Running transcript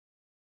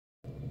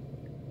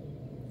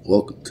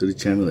Welcome to the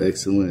channel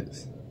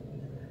Excellence.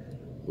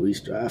 We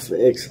strive for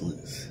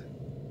excellence.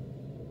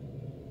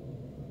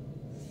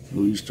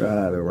 We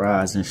strive to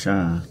rise and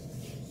shine.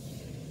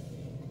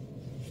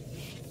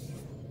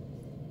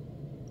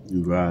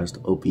 You rise to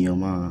open your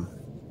mind.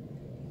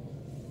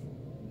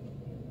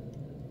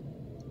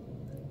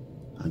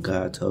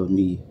 God told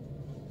me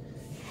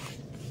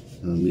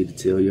to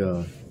tell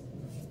y'all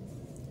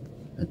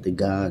that the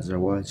gods are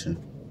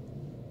watching.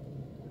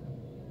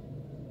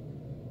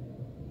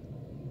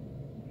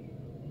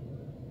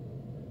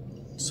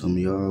 Some of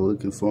y'all are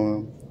looking for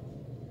them.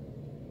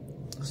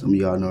 Some of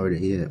y'all know where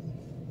they're at.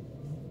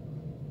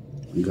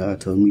 God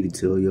told me to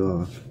tell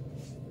y'all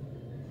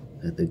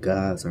that the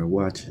gods are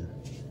watching.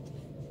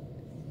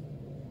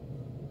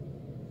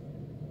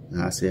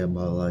 And I said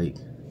about like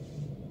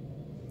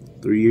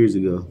 3 years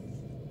ago,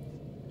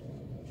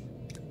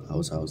 I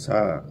was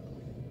outside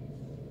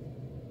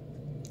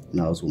and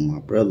I was with my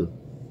brother.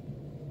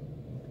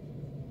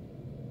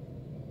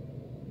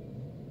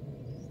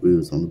 We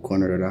was on the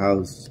corner of the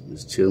house,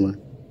 just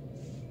chilling,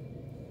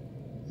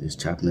 just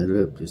chopping it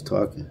up, just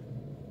talking.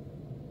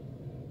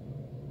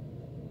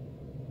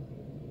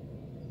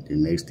 The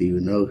next thing you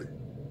know,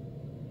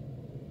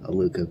 I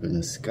look up in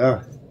the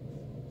sky.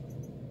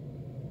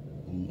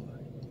 I'm like,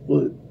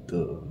 what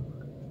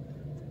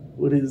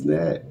is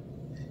that?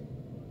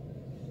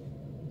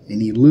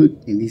 And he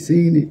looked and he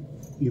seen it.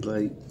 He's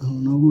like, I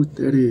don't know what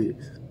that is.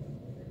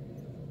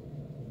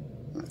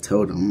 I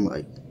told him, I'm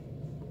like,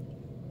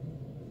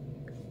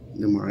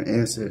 them are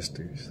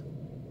ancestors.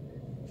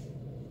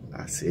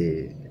 I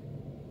said,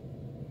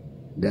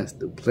 that's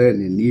the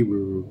planet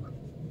Nibiru.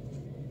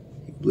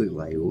 He looked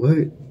like,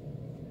 what?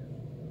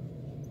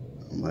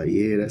 I'm like,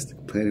 yeah, that's the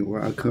planet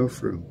where I come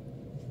from.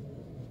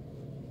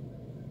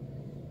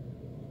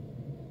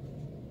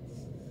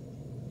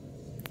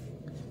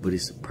 But it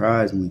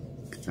surprised me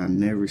because I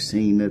never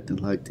seen nothing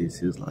like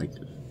this. It's like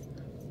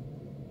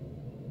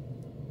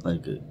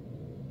a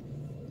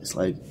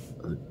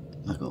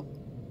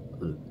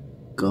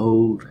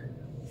gold.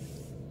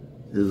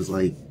 It was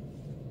like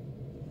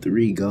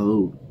 3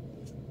 gold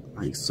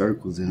like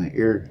circles in the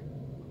air.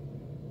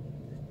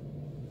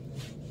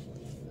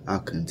 I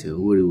couldn't tell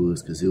what it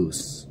was because it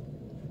was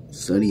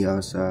sunny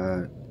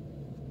outside.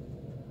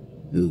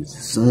 It was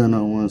the sun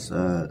on one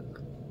side.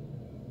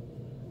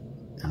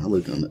 And I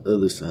look on the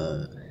other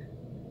side.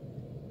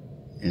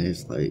 And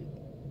it's like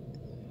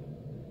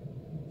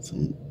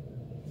some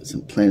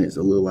planets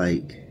that look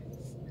like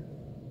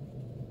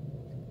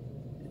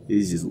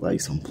it's just like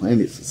some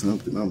planets or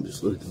something. I'm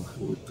just looking like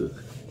what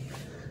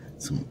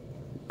some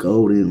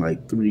golden,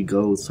 like 3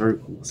 gold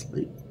circles,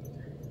 like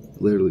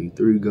literally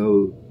 3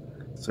 gold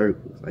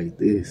circles like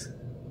this.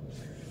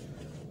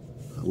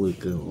 I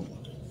look up.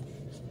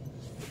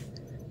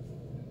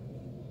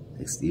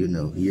 Next thing you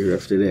know, a year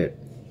after that,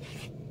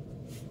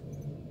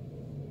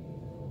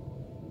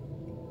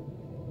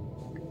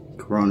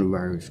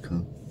 coronavirus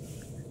come.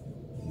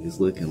 It's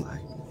looking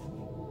like.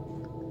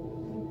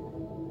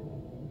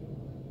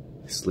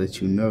 Just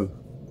let you know.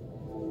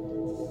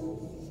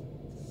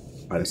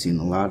 I've seen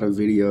a lot of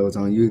videos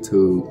on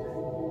YouTube.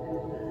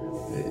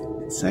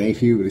 The same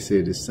people that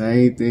said the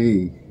same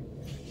thing.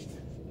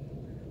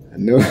 I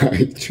know I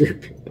ain't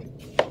tripping.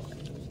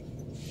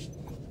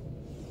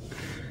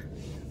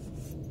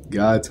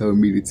 God told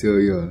me to tell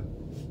y'all,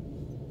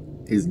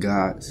 it's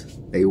gods,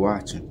 they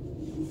watching.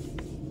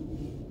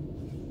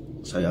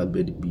 So y'all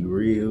better be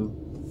real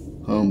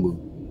humble.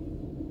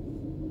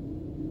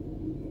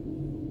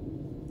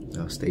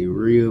 Y'all stay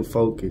real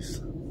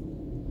focused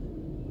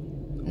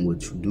on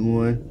what you're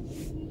doing,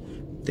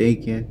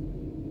 thinking,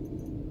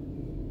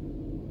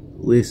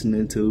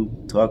 listening to,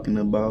 talking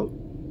about.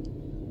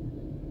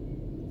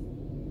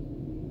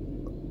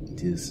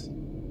 Just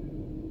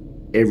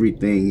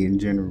everything in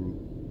general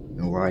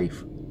in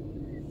life.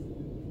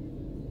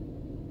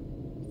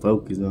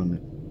 Focus on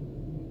it.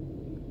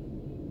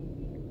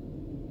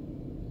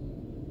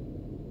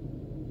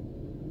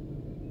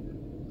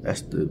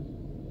 That's the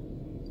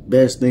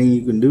best thing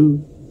you can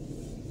do.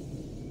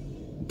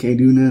 You can't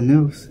do nothing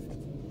else.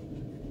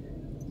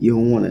 You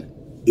don't want to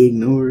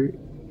ignore it.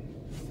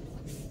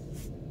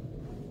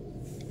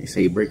 They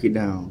say break it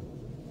down.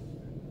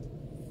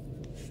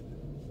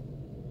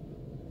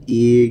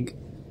 Ignore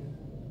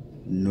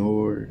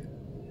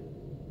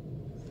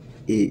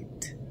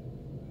it.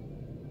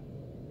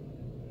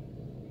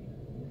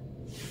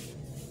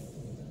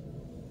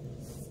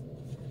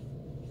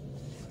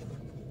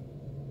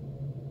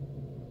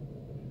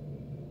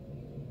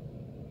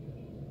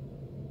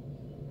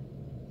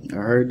 I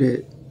heard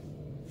that.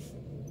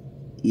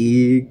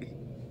 Ignore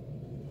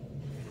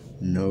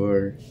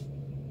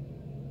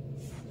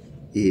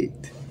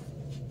it.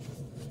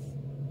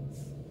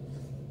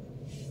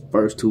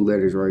 First 2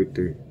 letters right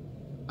there.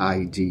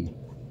 IG.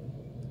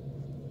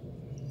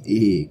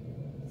 Ig.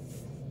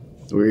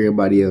 Where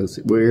everybody else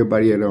at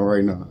on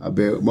right now? I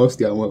bet most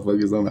of y'all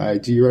motherfuckers on the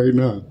IG right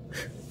now.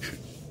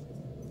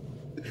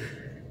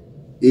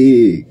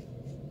 Ig.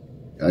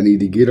 I need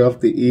to get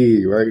off the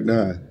egg right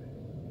now.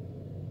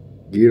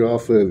 Get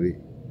off of it.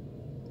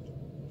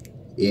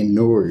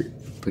 Ignore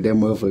it. Put that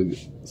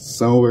motherfucker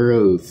somewhere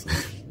else.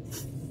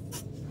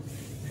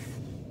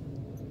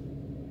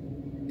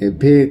 And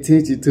pay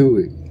attention to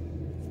it.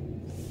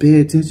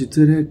 Pay attention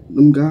to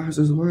them guys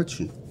that's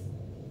watching.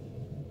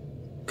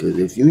 Cause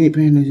if you ain't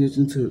paying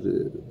attention to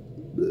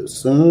the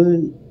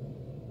sun,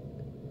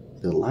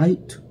 the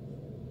light,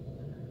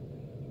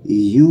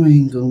 you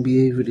ain't gonna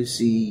be able to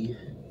see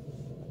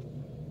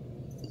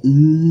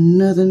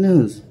nothing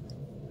else.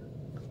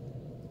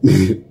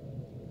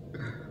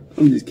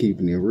 I'm just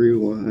keeping it real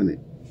 100.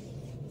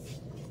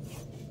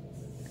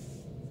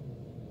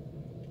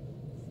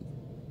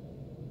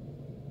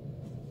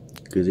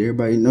 Cause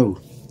everybody know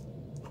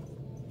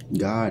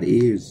God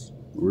is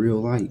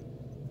real light.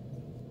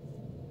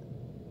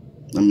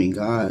 I mean,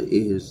 God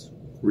is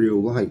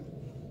real light.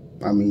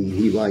 I mean,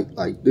 he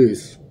like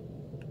this.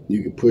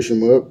 You can push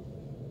him up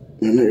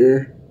in the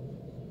air.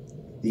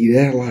 He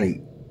that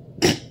light.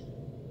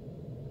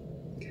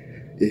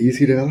 Yeah, you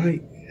see that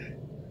light?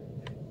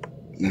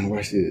 Now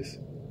watch this.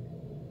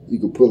 You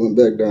can pull him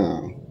back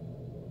down.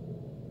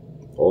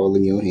 All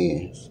in your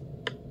hands.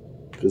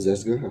 Because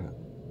that's God.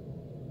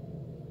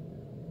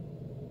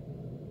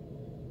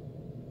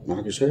 Now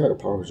I can show you the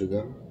powers of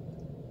God.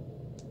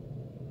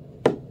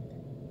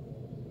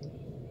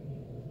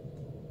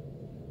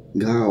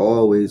 God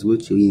always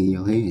with you in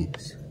your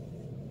hands.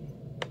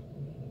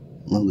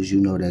 As long as you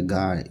know that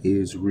God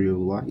is real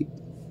light.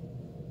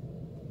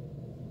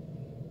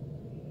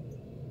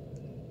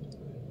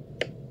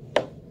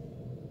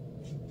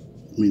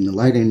 I mean, the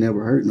light ain't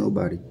never hurt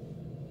nobody.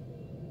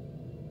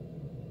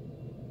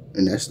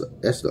 And that's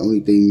the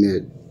only thing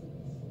that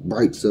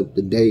brights up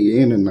the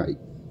day and the night.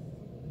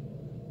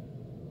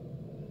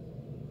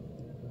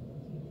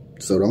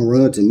 So don't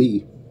run to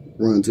me,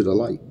 run to the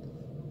light.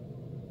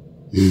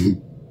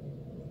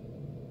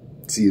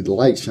 See, the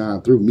light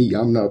shine through me.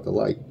 I'm not the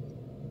light.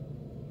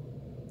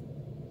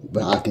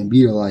 But I can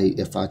be the light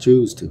if I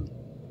choose to.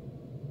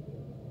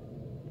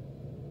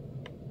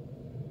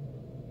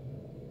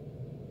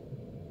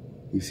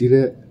 You see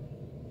that?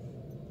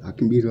 I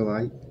can be the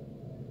light.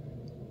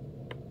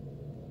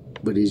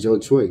 But it's your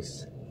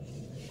choice.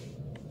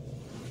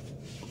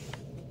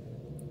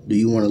 Do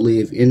you want to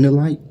live in the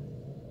light?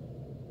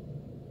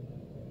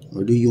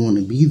 Or do you want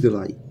to be the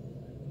light?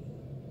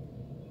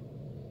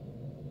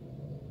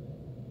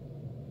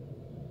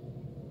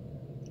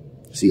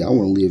 See, I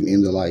want to live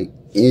in the light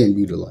and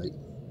be the light.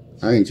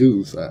 I ain't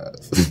choosing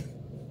sides.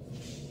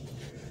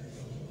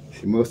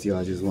 See, most of y'all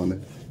I just want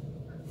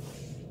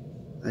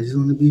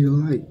to be the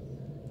light.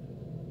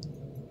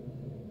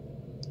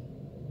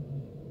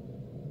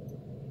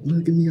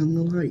 Look at me, I'm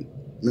the light.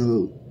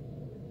 No.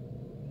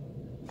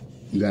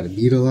 You got to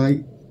be the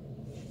light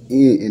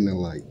and in the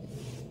light.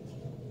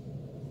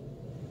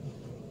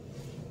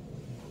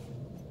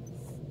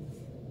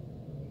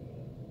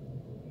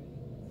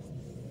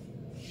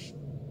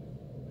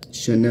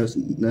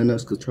 Nothing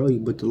else control you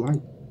but the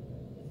light.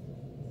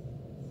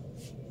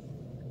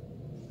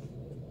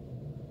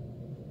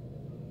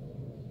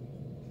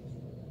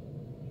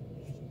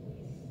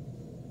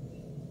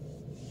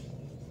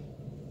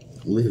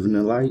 Live in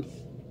the light.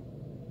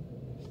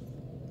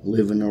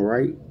 Live in the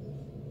right.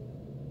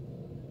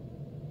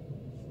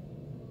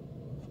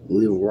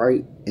 Live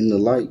right in the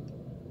light.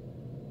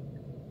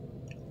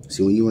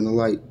 See, when you in the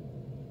light,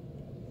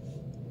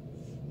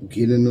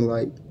 get in the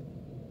light.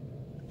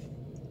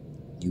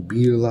 You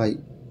be the light.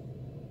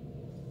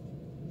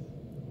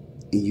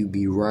 And you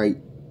be right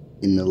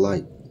in the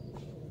light.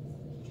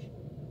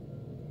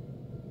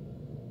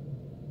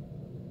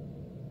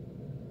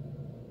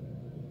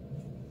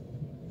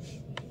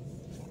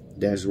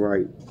 That's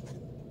right.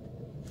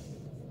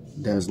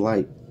 That's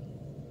light.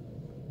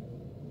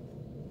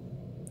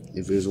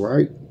 If it's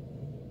right,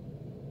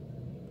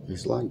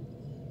 it's light.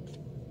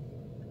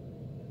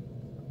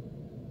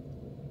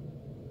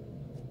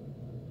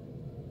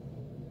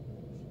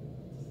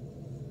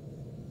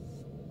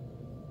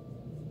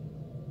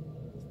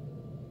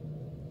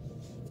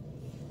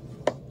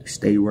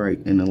 Stay right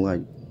in the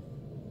light.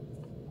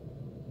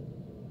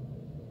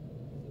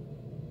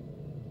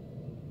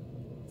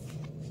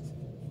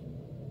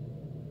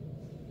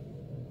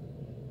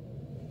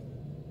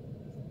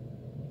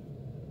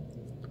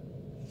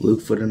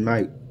 Look for the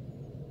night.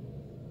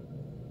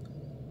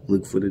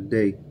 Look for the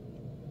day.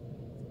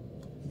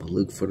 But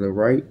look for the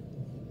right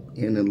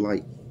and the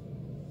light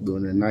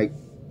during the night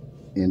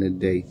and the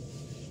day.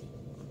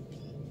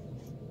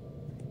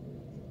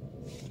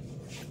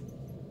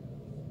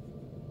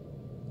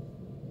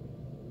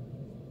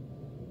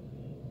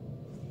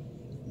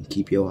 And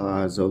keep your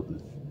eyes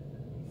open.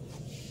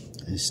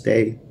 And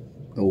stay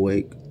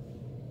awake.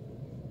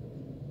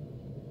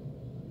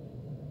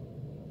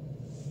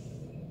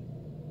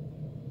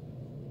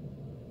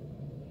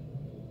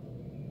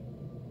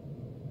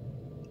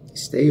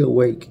 Stay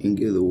awake and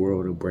give the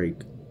world a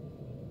break.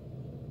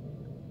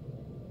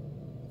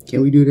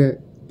 Can we do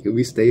that? Can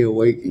we stay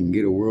awake and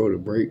give the world a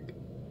break?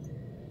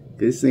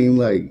 It seems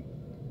like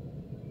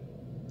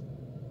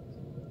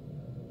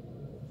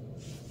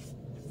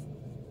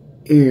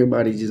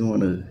everybody just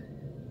want to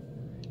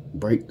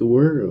break the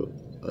world,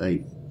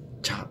 like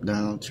chop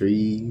down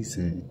trees.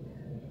 And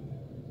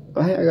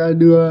why I gotta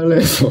do all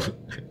that for?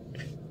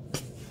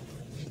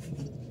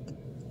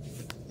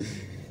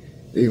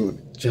 They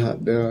want to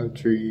chop down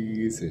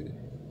trees, and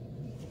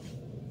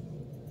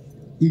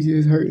you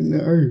just hurting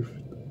the earth.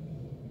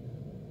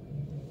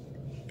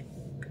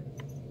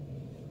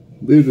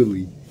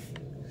 Literally.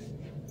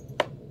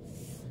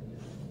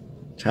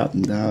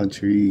 Chopping down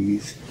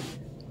trees.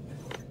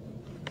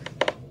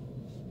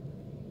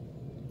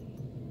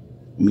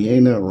 I mean,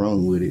 ain't nothing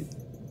wrong with it.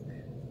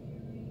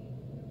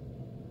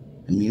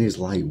 I mean, it's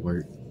light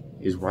work.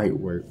 It's right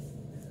work.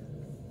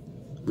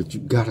 But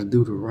you gotta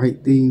do the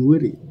right thing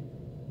with it.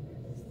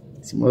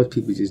 See, most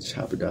people just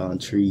chop down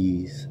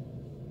trees,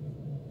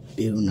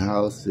 building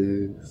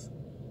houses,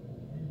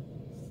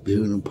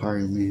 building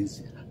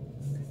apartments,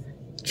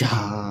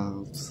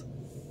 jobs,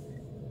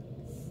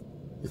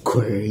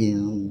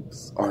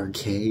 aquariums,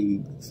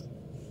 arcades,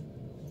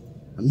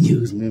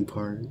 amusement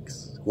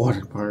parks,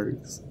 water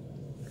parks.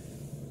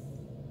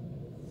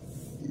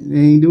 And they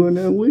ain't doing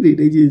nothing with it.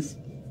 They just,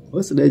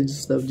 most of that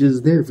stuff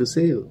just there for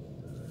sale.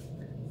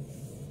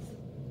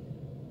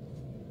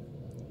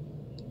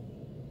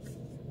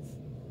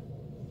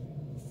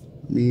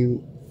 I mean,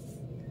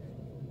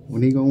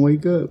 when they gonna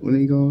wake up? When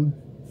they gonna?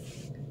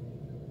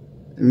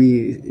 I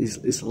mean,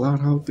 it's a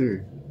lot out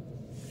there.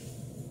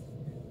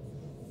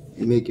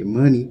 They making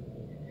money,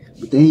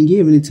 but they ain't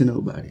giving it to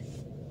nobody.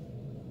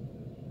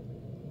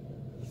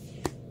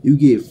 You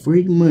get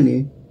free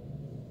money,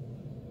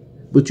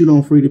 but you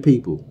don't free the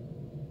people.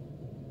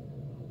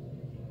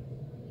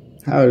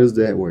 How does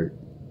that work?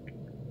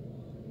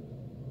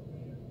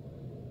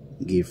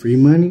 You get free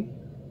money,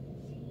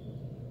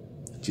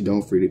 but you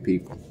don't free the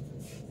people.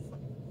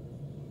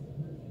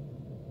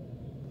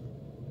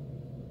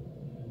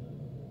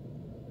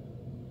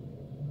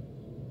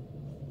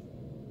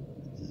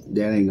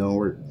 That ain't gonna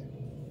work.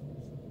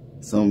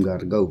 Something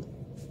gotta go.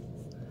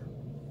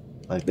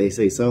 Like they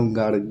say, something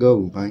gotta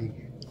go, man.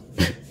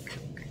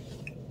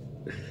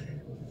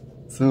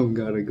 Something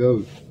gotta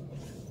go.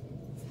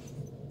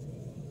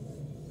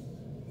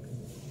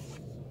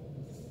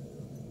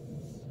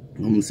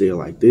 I'm gonna say it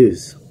like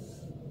this.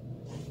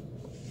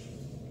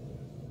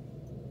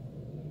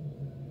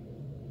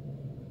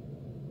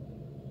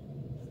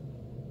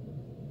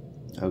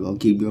 Y'all gonna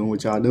keep doing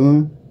what y'all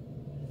doing?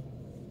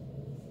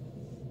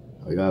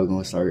 Or y'all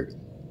gonna start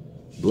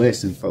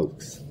blessing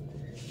folks?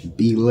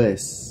 Be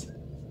less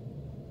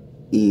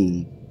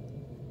in.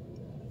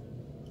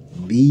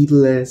 Be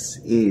less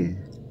in.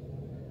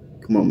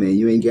 Come on, man.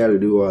 You ain't gotta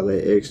do all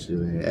that extra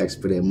and ask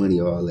for that money,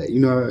 all that. You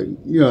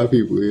know how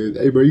people is.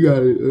 Hey, bro, you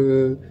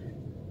gotta,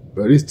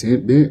 bro, it's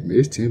 10 bands,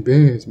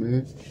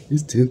 man.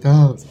 It's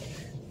 10,000.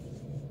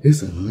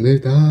 It's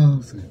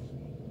 100,000.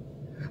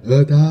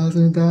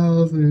 1,000.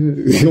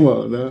 Come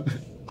on, now.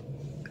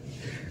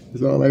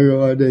 That's all I hear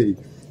all day.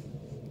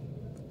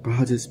 Bro,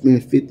 I just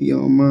spent 50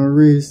 on my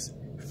wrist.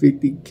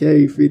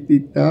 50K,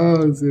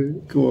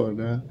 50,000. Come on,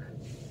 now.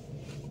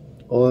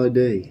 All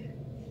day.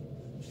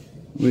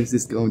 When is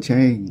this gonna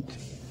change?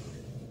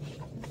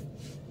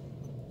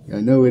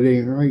 Y'all know it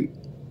ain't right.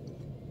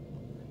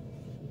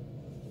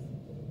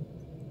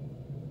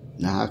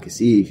 Now I could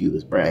see if you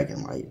was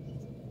bragging like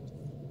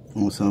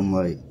on something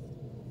like,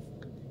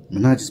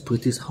 man, I just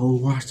put this whole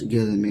watch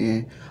together,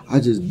 man. I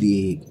just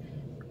dig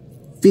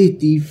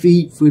 50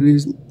 feet for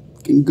this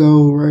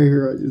gold right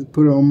here. I just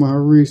put it on my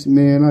wrist,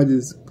 man. I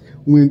just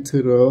went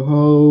to the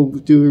whole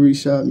jewelry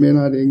shop, man.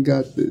 I done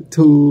got the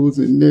tools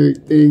and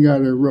everything. I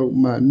done wrote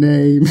my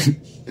name.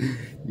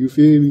 You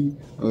feel me?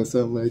 Or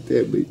something like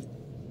that. But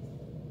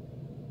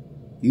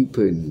you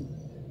putting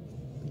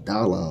 $1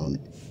 on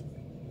it.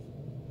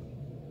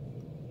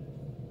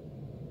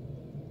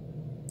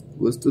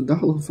 What's the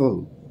 $1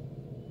 for?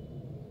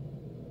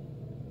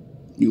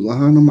 You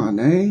lying on my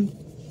name?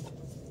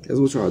 That's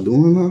what y'all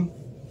doing now?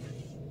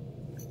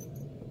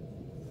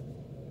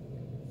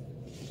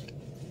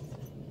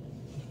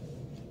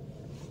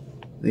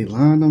 They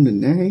lying on the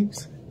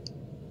names?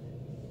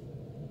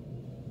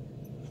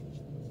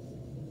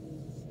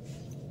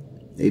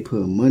 They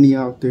put money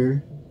out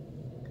there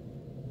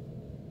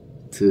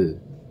to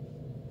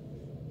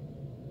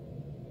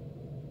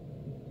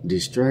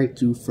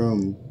distract you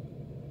from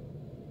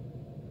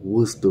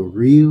what's the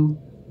real.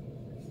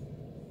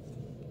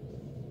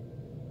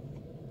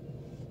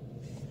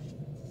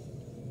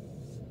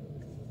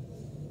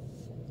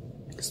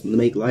 It's to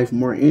make life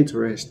more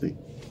interesting.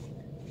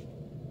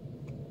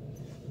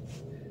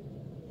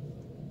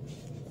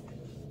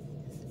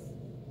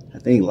 I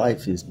think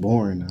life is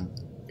boring now.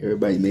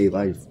 Everybody made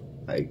life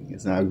like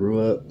since I grew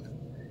up.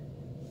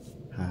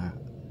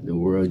 The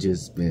world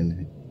just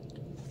been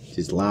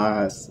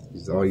lies,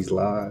 just all these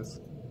lies.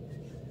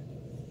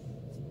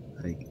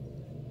 Like,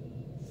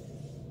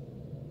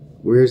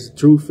 where's the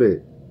truth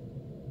at?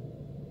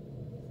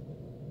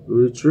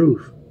 Where's the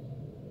truth?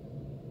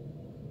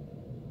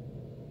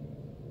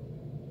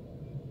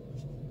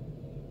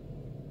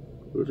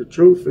 Where's the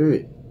truth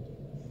at?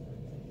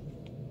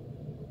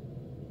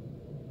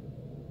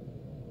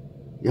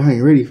 Y'all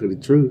ain't ready for the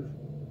truth.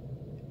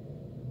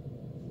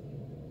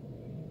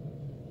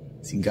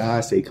 See,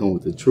 God say come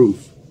with the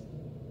truth,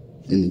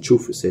 and the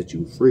truth will set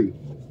you free.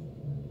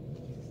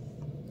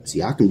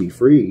 See, I can be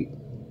freed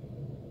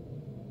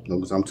as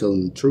long as I'm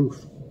telling the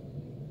truth.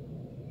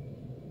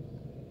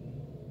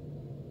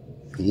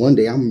 And one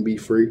day I'm going to be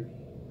free.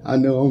 I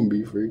know I'm going to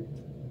be free.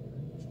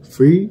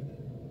 Free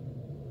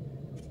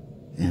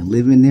and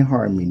living in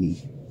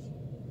harmony.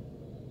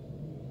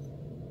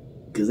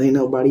 Because ain't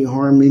nobody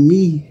harming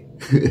me.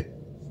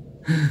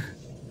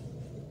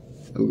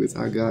 Because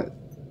I got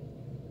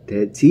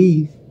that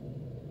tea,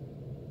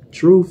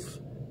 truth.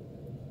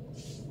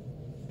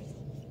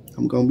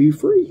 I'm going to be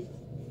free.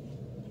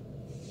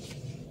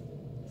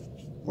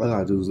 All I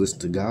gotta do is listen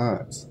to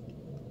God's.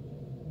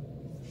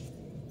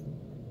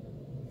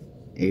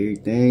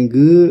 Everything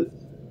good,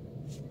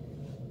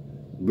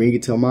 bring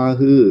it to my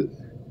hood.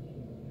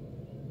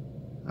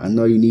 I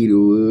know you need a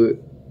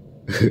wood.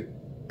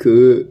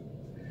 Could.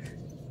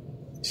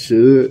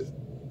 Should.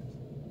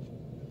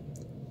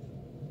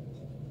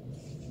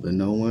 But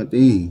know one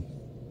thing.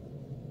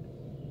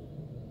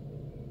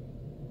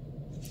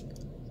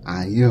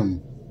 I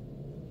am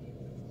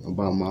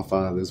about my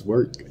Father's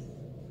work.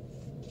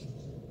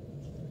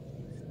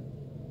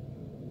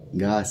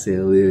 God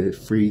said live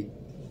free.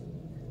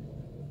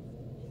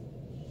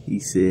 He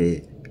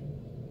said,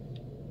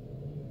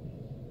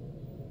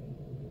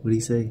 what did he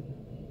say?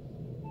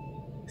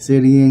 Say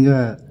it again,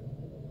 God.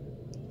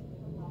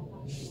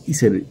 He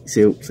said it.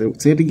 Say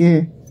it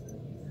again.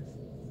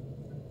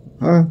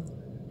 Huh?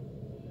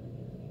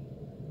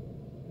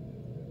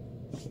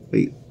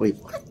 Wait, what?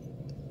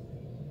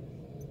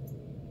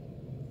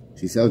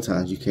 See,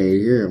 sometimes you can't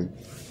hear him,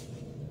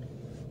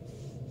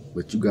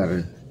 but you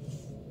gotta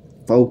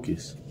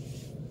focus.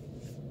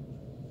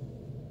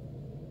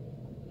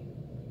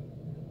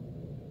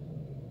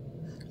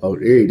 Oh,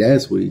 there,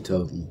 that's what he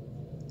told me.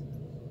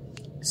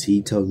 See,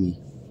 he told me,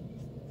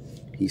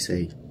 he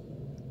said,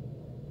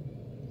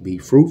 be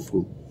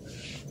fruitful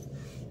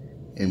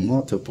and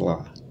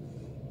multiply.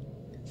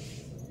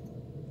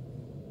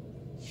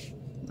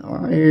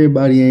 Now,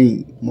 everybody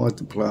ain't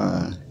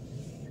multiplying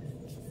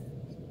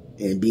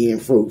and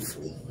being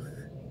fruitful.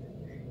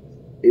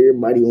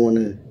 Everybody want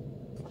to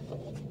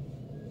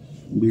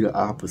be the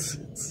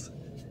opposites.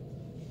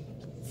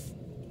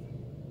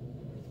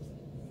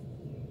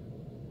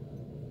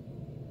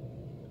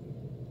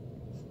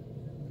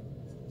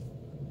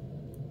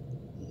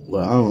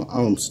 Well,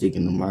 I'm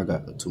sticking to my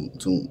God,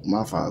 to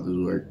my Father's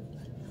work.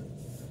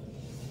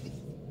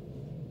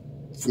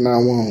 From now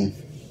on,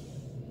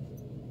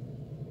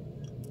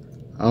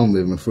 I'm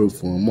living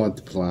fruitful and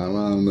multiplying.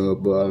 I don't know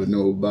about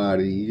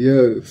nobody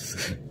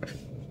else.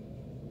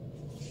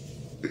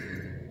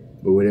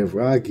 But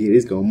whatever I get,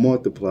 it's gonna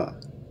multiply.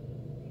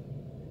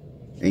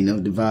 Ain't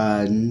no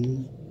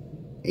dividing,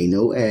 ain't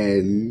no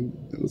adding,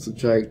 no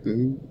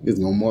subtracting. It's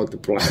gonna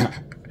multiply.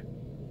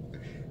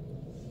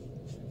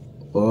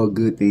 All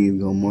good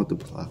things gonna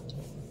multiply.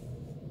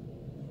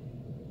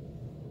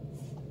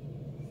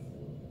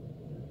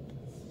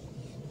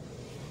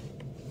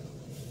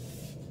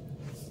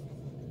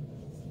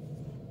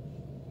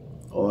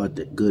 All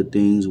the good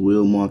things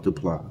will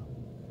multiply.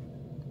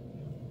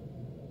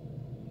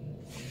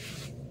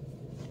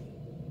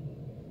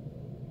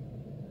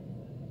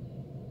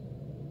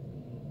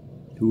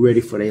 Who ready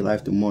for their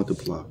life to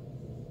multiply?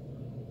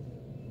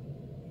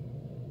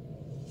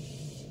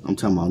 I'm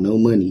talking about no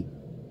money.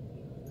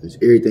 It's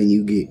everything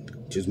you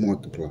get, just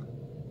multiply.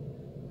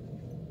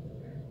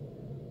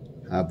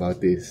 How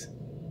about this?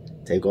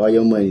 Take all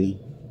your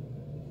money,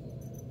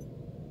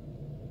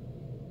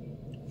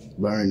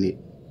 burn it,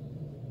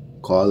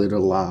 call it a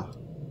lie,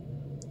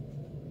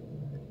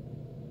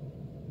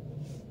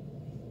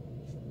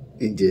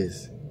 and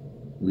just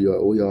we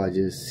all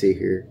just sit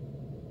here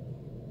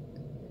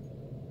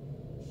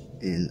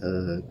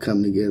and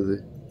come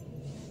together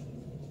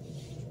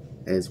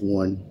as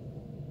one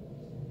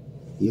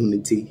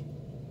unity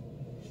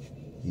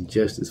and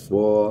justice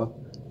for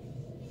all,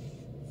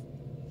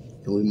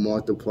 and we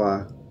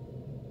multiply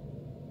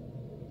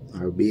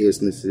our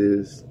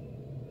businesses,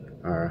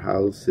 our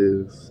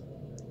houses,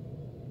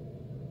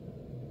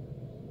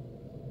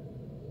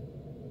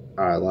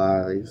 our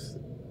lives,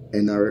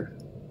 and our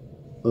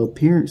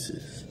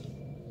appearances,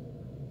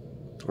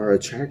 our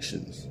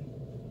attractions,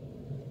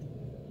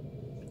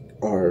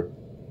 our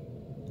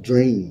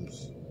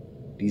dreams,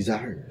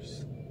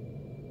 desires,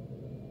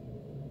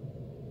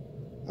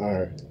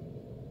 our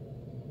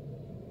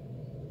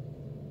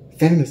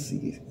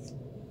fantasies.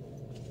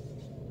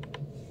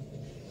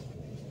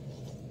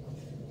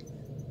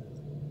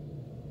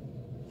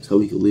 So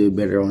we can live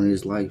better on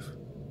this life,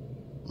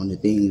 on the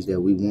things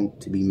that we want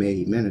to be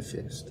made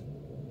manifest.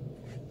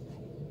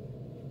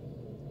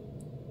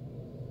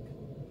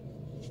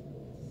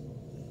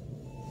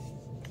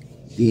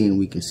 Then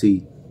we can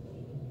see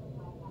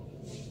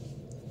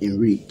and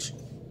reach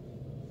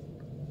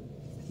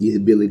the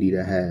ability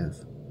to have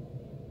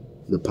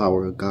the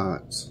power of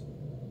God's.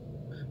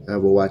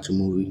 Ever watch a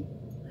movie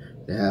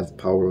that have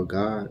power of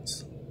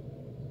God's?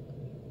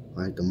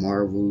 like the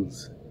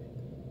Marvels,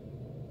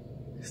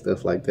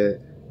 stuff like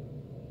that.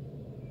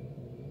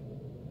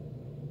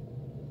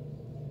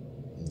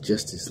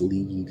 Justice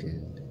League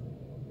and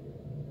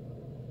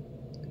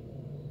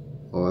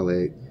all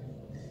that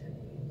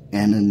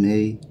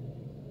anime,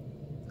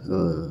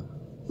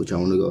 which I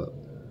want to go,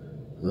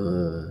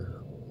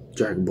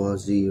 Dragon Ball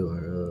Z or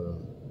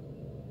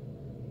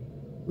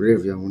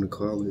whatever y'all want to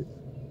call it.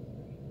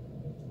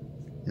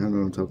 Y'all know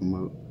what I'm talking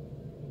about.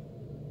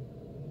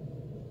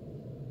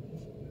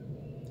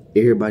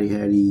 Everybody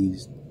had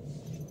these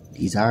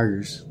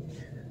hires.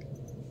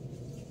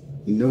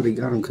 You know they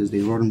got them because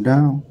they wrote them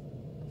down.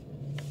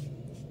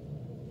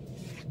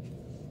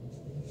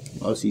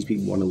 Most of these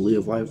people want to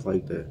live life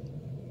like that.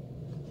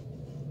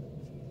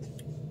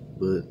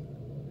 But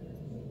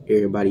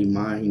everybody's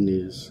mind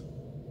is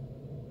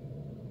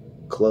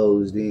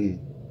closed in.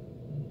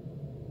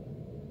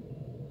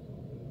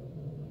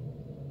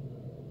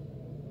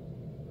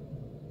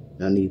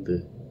 I need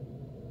to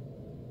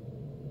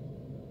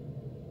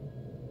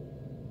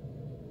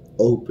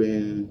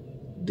open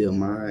their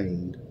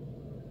mind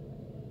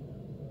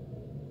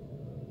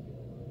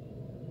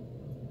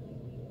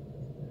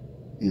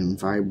and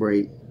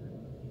vibrate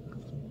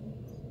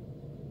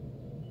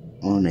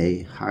on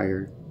a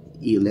higher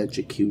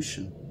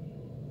electrocution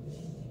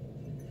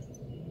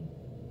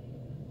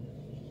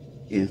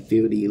and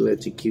feel the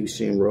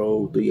electrocution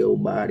roll through your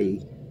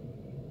body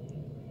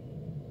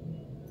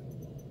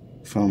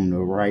from the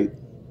right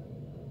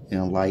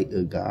and light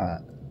of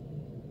God.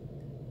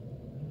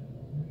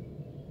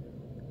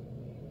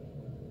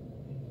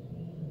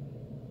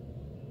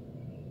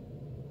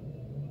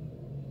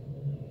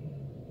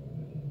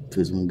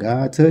 Because when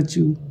God touch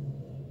you,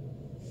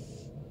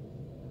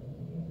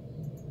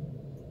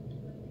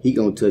 He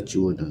gonna touch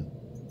you in a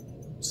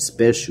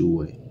special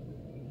way.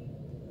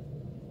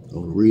 A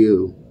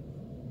real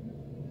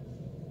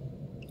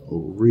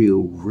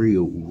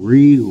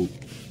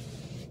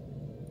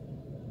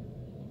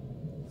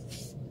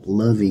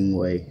loving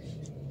way.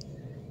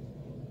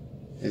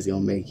 That's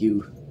gonna make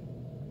you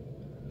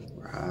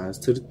rise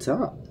to the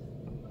top.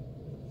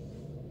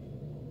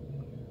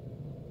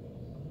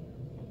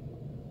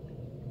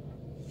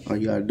 All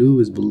you gotta do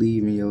is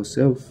believe in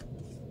yourself.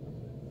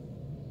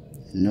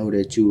 Know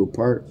that you a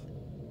part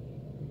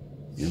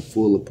and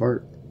full of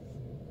part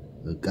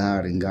of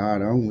God and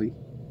God only.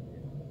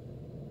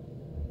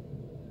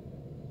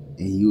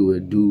 And you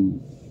will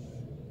do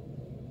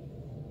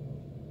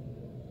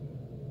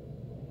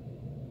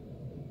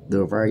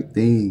the right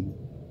thing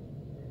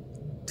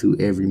to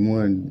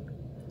everyone,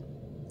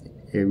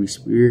 every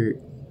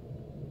spirit,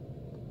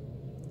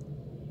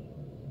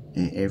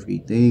 and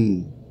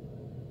everything.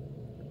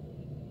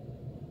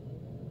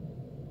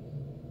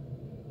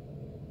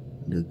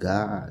 The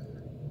God,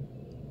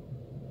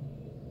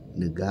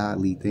 the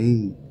godly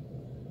thing,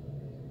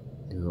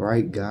 the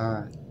right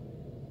God,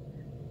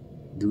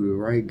 do the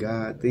right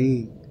God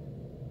thing,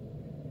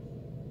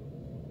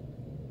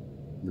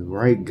 the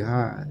right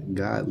God,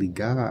 godly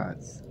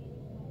gods,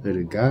 are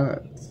the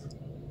gods.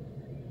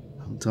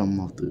 I'm talking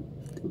about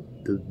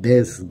the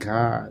best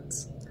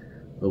gods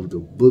of the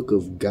book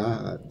of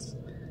gods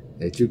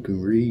that you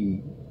can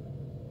read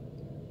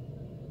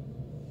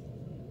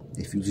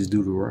if you just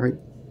do the right.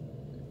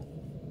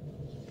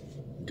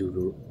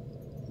 Do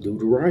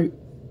the right.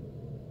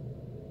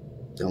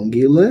 Don't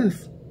get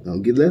left.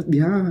 Don't get left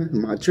behind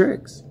in my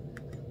tracks.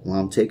 While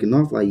I'm taking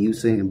off like you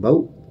saying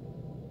boat.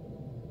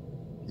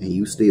 And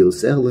you still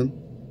selling.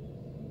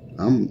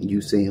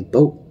 You saying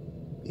boat.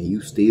 And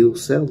you still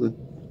selling.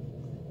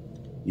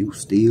 You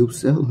still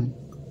selling.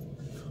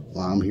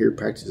 While I'm here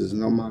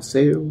practicing on my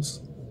sales.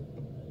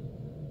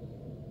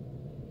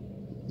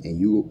 And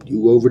you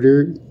over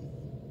there,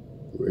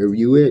 wherever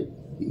you at,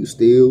 you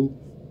still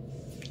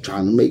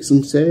trying to make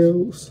some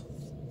sales.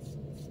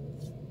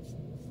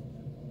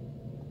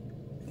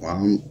 While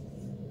I'm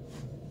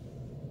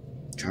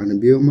trying to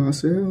build my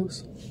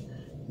sales,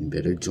 you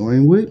better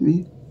join with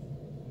me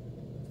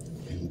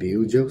and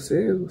build your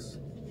sales.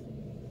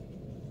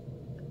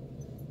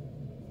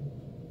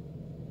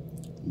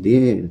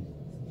 Then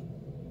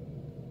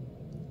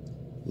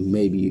we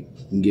maybe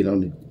can get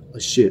on a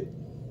ship.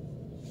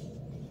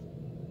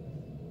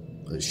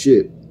 A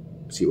ship.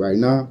 See, right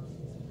now,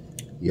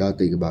 y'all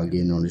think about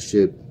getting on the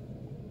ship.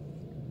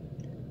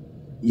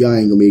 Y'all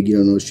ain't gonna be able to get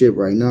on no ship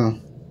right now.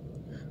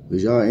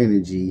 Because y'all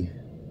energy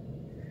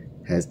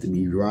has to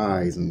be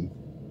rising.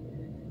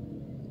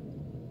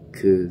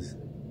 Because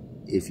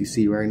if you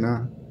see right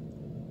now,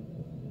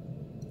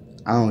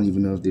 I don't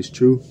even know if this is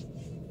true.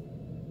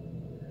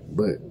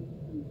 But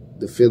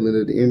the feeling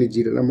of the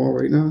energy that I'm on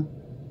right now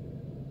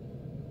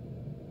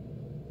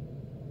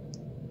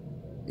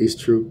is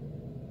true.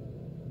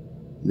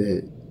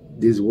 That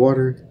this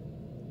water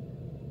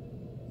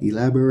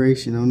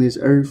elaboration on this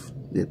earth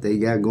that they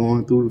got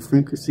going through the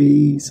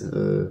frequencies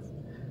of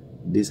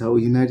this whole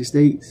United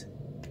States,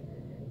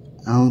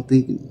 I don't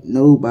think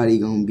nobody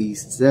gonna be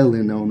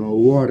selling on no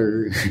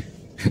water.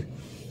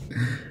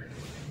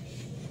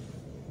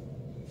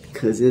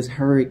 Cause it's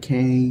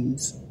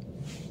hurricanes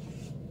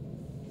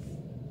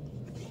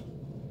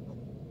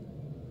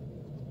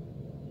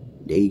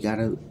They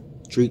gotta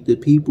treat the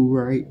people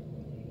right.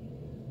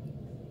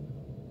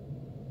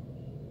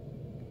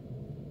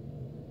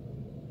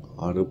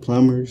 All the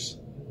plumbers,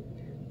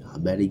 I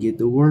better get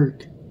to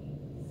work.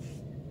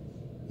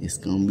 It's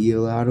gonna be a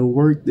lot of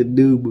work to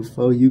do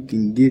before you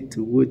can get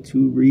to what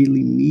you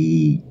really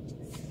need.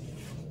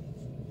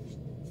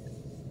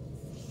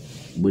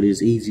 But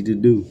it's easy to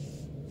do.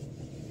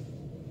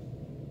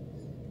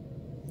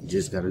 You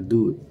just gotta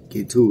do it.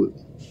 Get to it.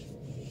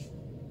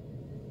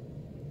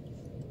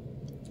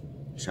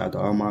 Shout out to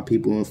all my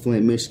people in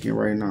Flint, Michigan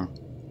right now.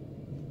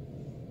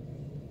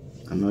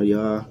 I know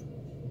y'all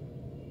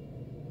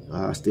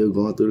still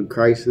going through the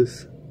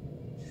crisis.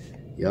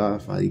 Y'all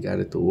probably got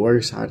it the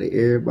worst out of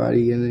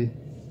everybody in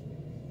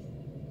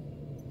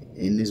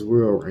this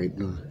world right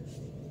now.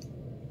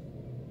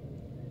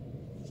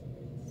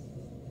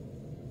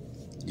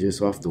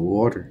 Just off the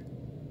water.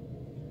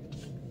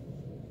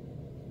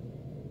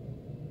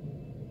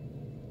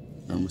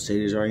 I'm gonna say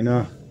this right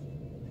now.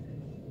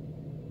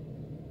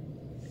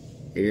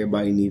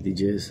 Everybody need to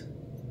just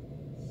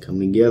come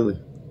together.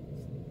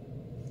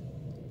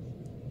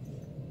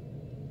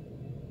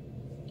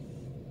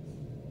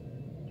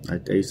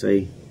 Like they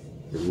say,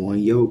 there's one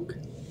yoke.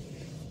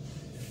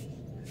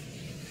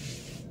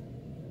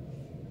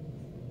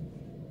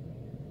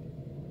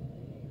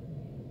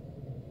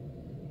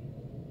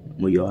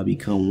 When y'all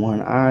become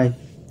one eye,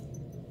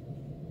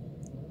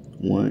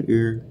 one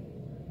ear,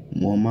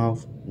 one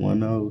mouth,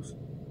 one nose.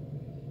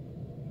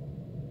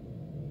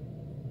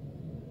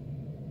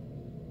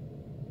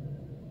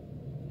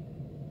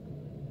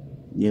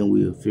 Then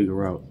we'll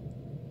figure out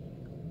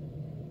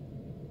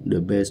the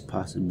best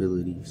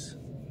possibilities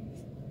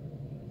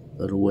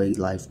of the way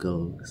life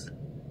goes.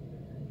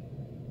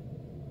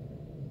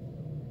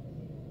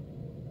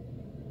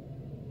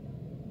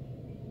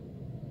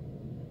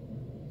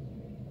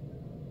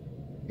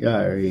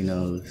 Y'all already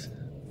knows.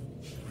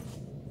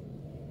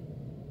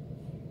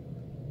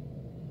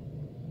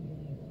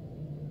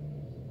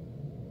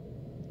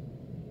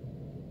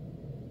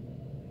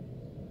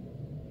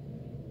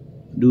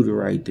 Do the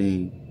right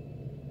thing.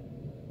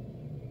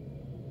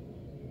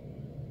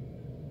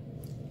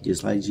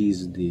 Just like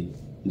Jesus did.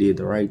 He did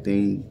the right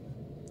thing.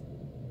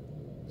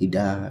 He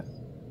died.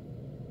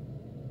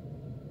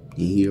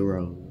 And he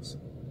arose.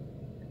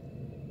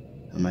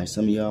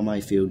 Some of y'all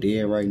might feel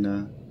dead right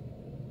now.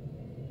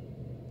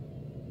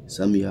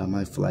 Some of y'all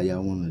might feel like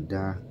y'all want to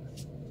die.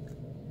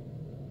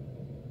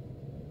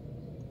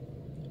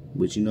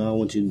 But you know, I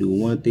want you to do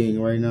one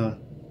thing right now.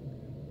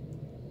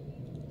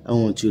 I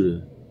want you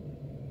to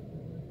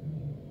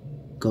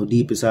go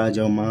deep inside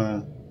your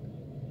mind.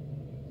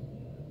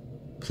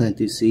 Plant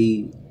this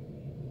seed.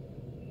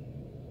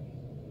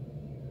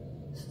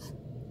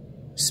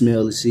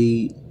 Smell the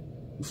seed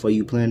before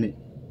you plant it.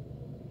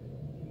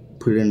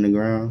 Put it in the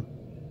ground.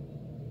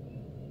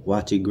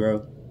 Watch it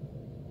grow.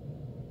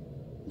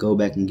 Go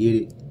back and get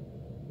it.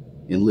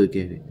 And look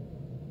at it.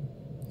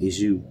 It's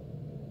you.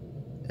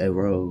 That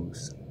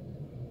rose.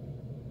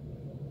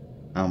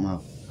 I'm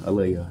out. I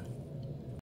love y'all.